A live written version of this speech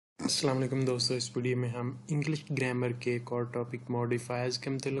अस्सलाम वालेकुम दोस्तों, इस वीडियो में हम इंग्लिश ग्रामर के एक और टॉपिक मॉडिफायर्स के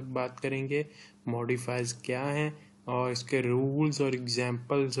मतलब बात करेंगे। मॉडिफायर्स क्या हैं और इसके रूल्स और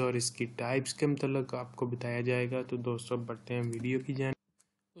एग्जांपल्स और इसकी टाइप्स के मतलब आपको बताया जाएगा। तो दोस्तों अब बढ़ते हैं वीडियो की जान।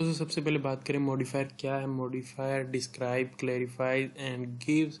 दोस्तों सबसे पहले बात करें मॉडिफायर क्या है। Modifier describe, clarifies and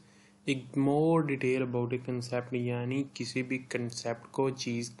gives एक more detail about A concept, यानी किसी भी कंसेप्ट को,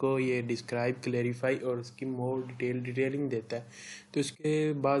 चीज़ को ये डिस्क्राइब, क्लैरिफाई और उसकी मोर डिटेलिंग देता है। तो इसके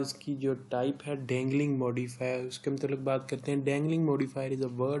बाद इसकी जो टाइप है डैंगलिंग मॉडिफायर, उसके मतलब बात करते हैं। Dangling modifier is a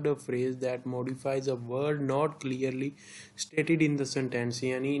word और phrase that modifies a word not clearly stated in the sentence,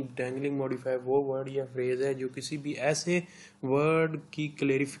 यानी डैंगलिंग मॉडिफायर वो वर्ड या फ्रेज है जो किसी भी ऐसे वर्ड की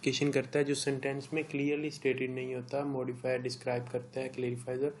क्लेरिफिकेशन करता है जो सेंटेंस में क्लियरली स्टेटेड नहीं होता। मॉडिफायर डिस्क्राइब करता है,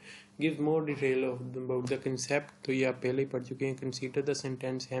 क्लेरिफाइज gives more detail about the concept. तो ये आप पहले ही पढ़ चुके हैं। Consider the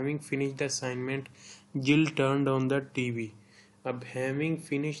sentence having finished the assignment जिल टर्न्ड ऑन द टीवी। अब having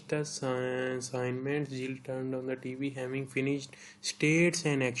finished the assignment, Jill turned on the TV. Having finished states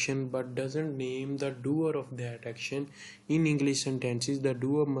an action but doesn't name the doer of that action. In English sentences, the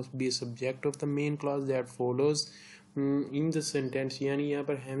doer must be a subject of the main clause that follows in the sentence. यानी यहाँ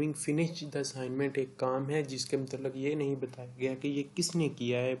पर having finished the assignment एक काम है जिसके मतलब ये नहीं बताया गया कि ये किसने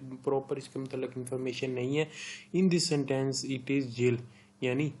किया है, प्रॉपर इसके मतलब इंफॉर्मेशन नहीं है। In this sentence, it is Jill,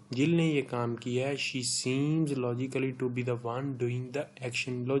 यानी जिल ने ये काम किया है। She seems logically to be the one doing the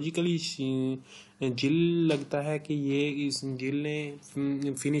action. Logically जिल लगता है कि ये इस जिल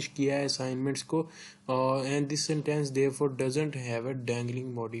ने फिनिश किया है असाइनमेंट्स को। And this sentence therefore doesn't have a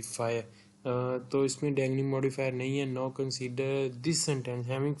dangling modifier. तो इसमें डैंगलिंग मॉडिफायर नहीं है। Know consider this sentence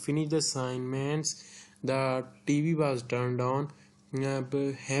having finish the assignments the TV was turned on. अब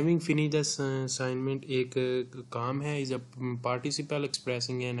हैविंग फिनिश द असाइनमेंट एक काम है, is a participle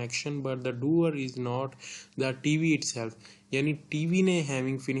expressing an action but the doer is not the TV itself. यानी TV ने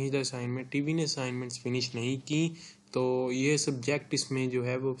having finish the assignment, TV ने assignments finish नहीं की। तो ये सब्जेक्ट इसमें जो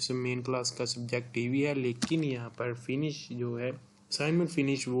है वो मेन क्लास का सब्जेक्ट टीवी है, लेकिन यहाँ पर फिनिश जो है असाइनमेंट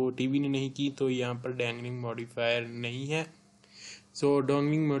फिनिश वो टीवी ने नहीं की, तो यहाँ पर डैंगलिंग मॉडिफायर नहीं है। सो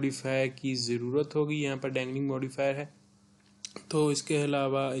डैंगलिंग मॉडिफायर की ज़रूरत होगी, यहाँ पर डैंगलिंग मॉडिफायर है। तो इसके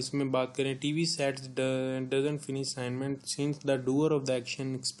अलावा इसमें बात करें TV sets doesn't finish assignment since the doer of the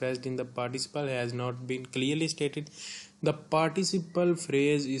action expressed in the participle has not been clearly stated. The participle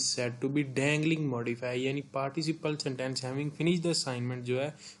phrase is said to be dangling modifier, यानी participle sentence having finish the assignment जो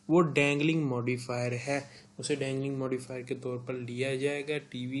है वो dangling modifier है, उसे dangling modifier के तौर पर लिया जाएगा।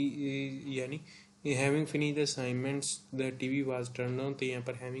 टीवी यानी having finish the assignments the TV was turn on, तो यहाँ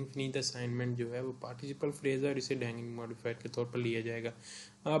पर हैविंग फिनिश द असाइनमेंट जो है वो पार्टिसिपल फ्रेज है और इसे डैंगलिंग मॉडिफायर के तौर पर लिया जाएगा।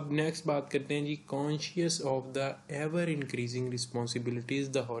 अब नेक्स्ट बात करते हैं जी, conscious of the ever increasing responsibilities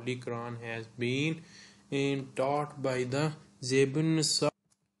the Holi Quran has been taught by the ज़ेबुन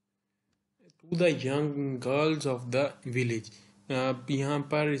to the young girls of the village. यहाँ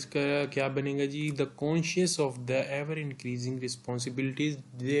पर इसका क्या बनेगा जी, the conscious of the ever increasing responsibilities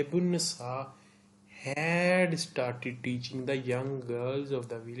ज़ेबुन had started teaching the young girls of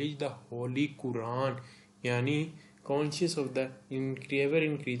the village the holy Quran। यानी conscious of the ever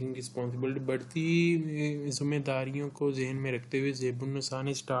increasing responsibility, बढ़ती जिम्मेदारियों को जहन में रखते हुए ज़ेबुन्नसा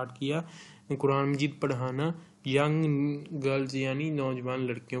ने स्टार्ट किया कुरान मजीद पढ़ाना यंग गर्ल्स यानी नौजवान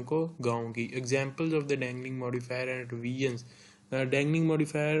लड़कियों को गाँव की। Examples of the dangling modifier and revisions. Dangling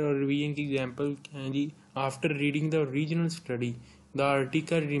modifier और रिवीजन की एग्जाम्पल क्या है जी, after reading the original study the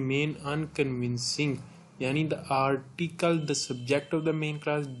article remain unconvincing, यानी the article the subject of the main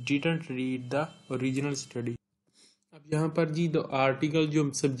class didn't read the original study। अब यहाँ पर जी the article जो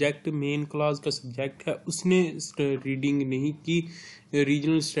subject main class का सब्जेक्ट है उसने रीडिंग नहीं की,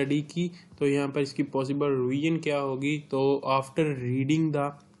 रीजनल स्टडी की। तो यहाँ पर इसकी पॉसिबल रिवीजन क्या होगी, तो after reading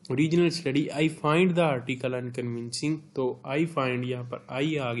the original study I find the article unconvincing. तो आई फाइंड यहाँ पर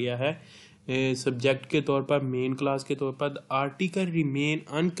आई आ गया है सब्जेक्ट के तौर पर, मेन क्लास के तौर पर। The article remain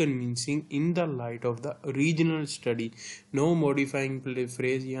unconvincing in the light of the original study. No modifying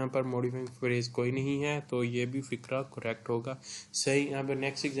phrase, यहाँ पर मॉडिफाइंग फ्रेज कोई नहीं है, तो ये भी फिक्रा करेक्ट होगा। सही, यहाँ पर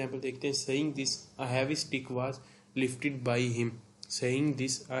नेक्स्ट एग्जांपल देखते हैं। Saying this a heavy stick was lifted by him. Saying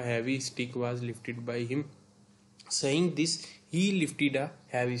this a heavy stick was lifted by him. Saying this he lifted a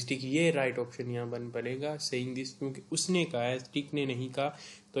heavy stick, ये राइट ऑप्शन यहाँ बन पड़ेगा। सेइंग दिस क्योंकि उसने कहा है, स्टिक ने नहीं कहा,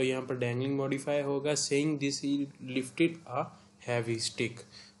 तो यहाँ पर डैंगलिंग मॉडिफाई होगा। Saying this he lifted a heavy stick.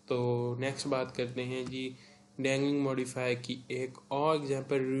 तो नेक्स्ट बात करते हैं जी डैंगलिंग मॉडिफाई की एक और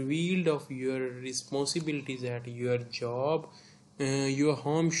example. Revealed of your responsibilities at your job, your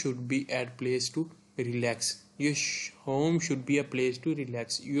home should be at place to relax. Your home should be a place to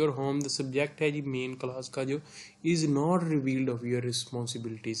relax. Your home the subject है जी main class का जो is not revealed of your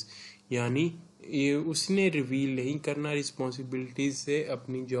responsibilities, यानी ये उसने reveal नहीं करना responsibilities से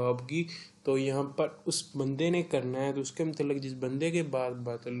अपनी जॉब की, तो यहाँ पर उस बंदे ने करना है, तो उसके मतलब जिस बंदे के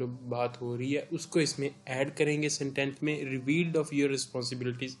बात हो रही है उसको इसमें ऐड करेंगे सेंटेंस में। Revealed of your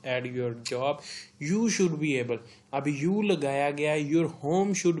responsibilities add your job, you should be able. अब यू लगाया गया, your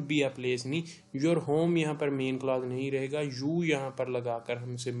home should be a place नहीं, योर होम यहाँ पर मेन क्लास नहीं रहेगा, यू यहाँ पर लगाकर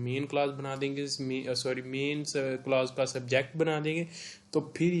हम इसे मेन क्लास बना देंगे, सॉरी मेन क्लास का सब्जेक्ट बना देंगे,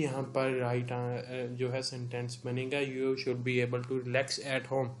 तो फिर यहाँ पर राइट जो है सेंटेंस बनेगा you should be able to relax at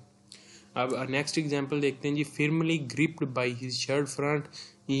home. अब नेक्स्ट एग्जांपल देखते हैं जी। फिर्मली gripped by his shirt front,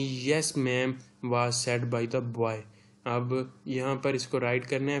 yes ma'am was said by the boy. अब यहाँ पर इसको राइट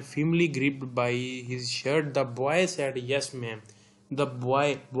करना है, फिर्मली gripped by his shirt the boy said yes ma'am. The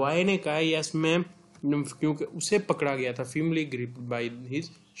boy ने कहा यस मैम क्योंकि उसे पकड़ा गया था, फिर्मली gripped by his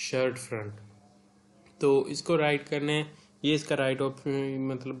shirt front. तो इसको राइट करना है, ये इसका राइट ऑफ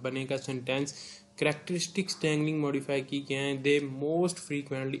मतलब बनेगा सेंटेंस। करेक्टरिस्टिक्स डैंगलिंग मॉडिफाई की क्या है, they most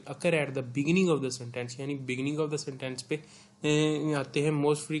frequently occur at the beginning of the sentence, यानी बिगिनिंग ऑफ द सेंटेंस पे आते हैं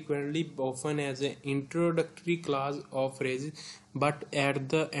most frequently, often as a introductory class of phrase, but at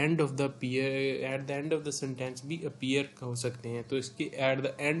the end of the sentence भी appear हो सकते हैं। तो इसकी at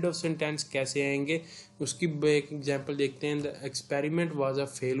the end of sentence कैसे आएंगे, उसकी एक एग्जांपल देखते हैं। The experiment was a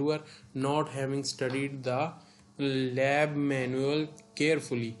failure not having studied the lab manual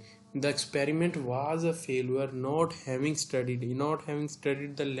carefully. The experiment was a failure not having studied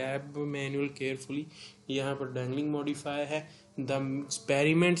the lab manual carefully. यहाँ पर dangling modifier है। The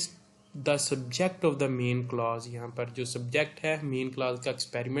experiments the subject of the main clause, यहाँ पर जो subject है main clause का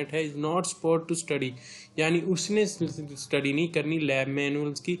experiment है, is not supposed to study, यानी उसने study नहीं करनी lab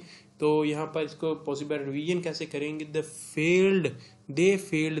manuals की। तो यहाँ पर इसको possible revision कैसे करेंगे, they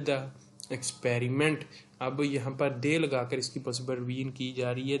failed the experiment। अब यहाँ पर दे लगाकर इसकी पॉसिबल रिवीजन की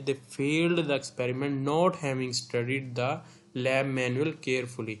जा रही है। They failed the experiment not having studied the lab manual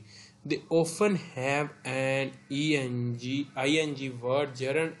carefully. They often have an ing word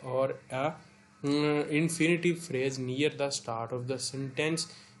जर्न और अ infinitive phrase near the start of the sentence,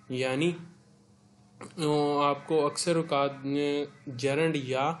 यानी आपको अक्सर का जर्न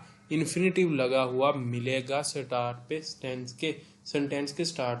या इन्फिनिटिव लगा हुआ मिलेगा स्टार्ट पे सेंटेंस के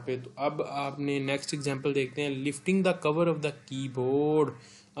स्टार्ट पे। तो अब आपने नेक्स्ट एग्जांपल देखते हैं। Lifting the cover of the keyboard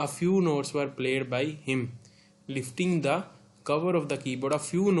a few notes were played by him. Lifting the cover of the keyboard, a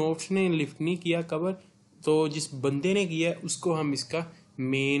few notes ने लिफ्ट नहीं किया कवर, तो जिस बंदे ने किया उसको हम इसका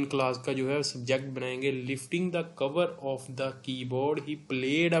मेन क्लास का जो है सब्जेक्ट बनाएंगे। Lifting the cover of the keyboard he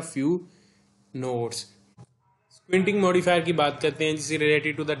played a few notes. स्क्विंटिंग modifier की बात करते हैं जिससे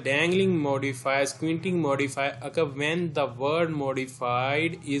related to the dangling modifier. स्क्विंटिंग modifier occur when the word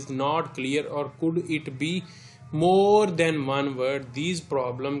modified is not clear और could it be more than one word. These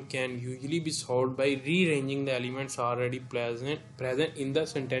problem can usually be solved by rearranging the elements already present in the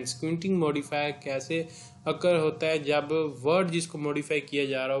sentence. Squinting modifier कैसे अकर होता है, जब word जिसको modify किया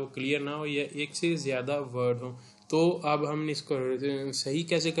जा रहा हो क्लियर ना हो या एक से ज़्यादा वर्ड हो। तो अब हमने इसको सही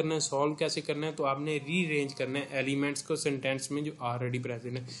कैसे करना है, सॉल्व कैसे करना है, तो आपने रीअरेंज करना है एलिमेंट्स को सेंटेंस में जो ऑलरेडी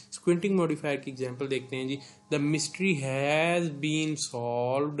प्रेजेंट है। स्क्विंटिंग मॉडिफायर की एग्जांपल देखते हैं जी। The mystery has been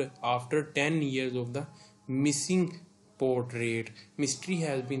solved after 10 years of the missing portrait. Mystery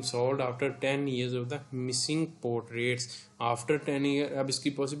has been solved after 10 years of the missing portraits. After 10 years, अब इसकी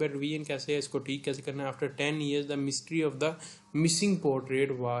पॉसिबल रिवीजन कैसे है, इसको ठीक कैसे करना है। After 10 years the mystery of the missing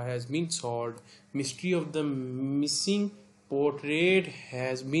portrait has been solved. Mystery of the missing portrait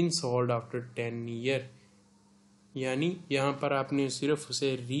has been solved after 10 years. यानी यहाँ पर आपने सिर्फ उसे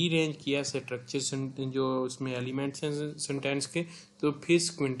रीअरेंज किया स्ट्रक्चर जो उसमें एलिमेंट्स हैं सेंटेंस के, तो फिर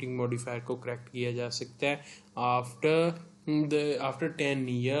स्क्विंटिंग मॉडिफायर को करेक्ट किया जा सकता है। After 10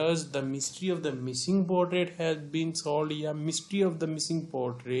 years the mystery of the missing portrait has been solved, या mystery of the missing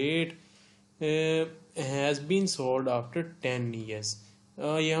portrait has been solved after 10 years।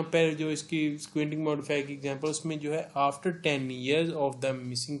 यहाँ पर जो इसकी स्क्विंटिंग मॉडिफायर की एग्जांपल उसमें जो है after 10 years of the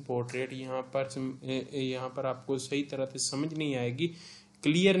missing portrait, यहाँ पर आपको सही तरह से समझ नहीं आएगी,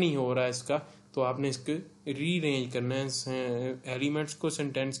 क्लियर नहीं हो रहा है इसका, तो आपने इसको रीअरेंज करना है एलिमेंट्स को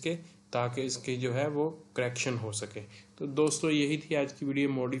सेंटेंस के, ताकि इसके जो है वो करेक्शन हो सके। तो दोस्तों यही थी आज की वीडियो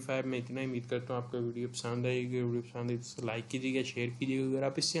मॉडिफायर में, इतना ही उम्मीद करता हूँ आपको वीडियो पसंद आएगी। वीडियो पसंद आई तो लाइक कीजिएगा, शेयर कीजिएगा। अगर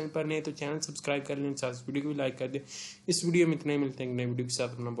आप इस चैनल पर नए तो चैनल सब्सक्राइब कर लें, साथ वीडियो को भी लाइक कर दें। इस वीडियो में इतना ही, मिलते हैं नए वीडियो के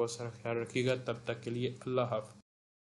साथ। अपना बहुत सारा ख्याल रखिएगा, तब तक के लिए अल्लाह हाफ़िज़।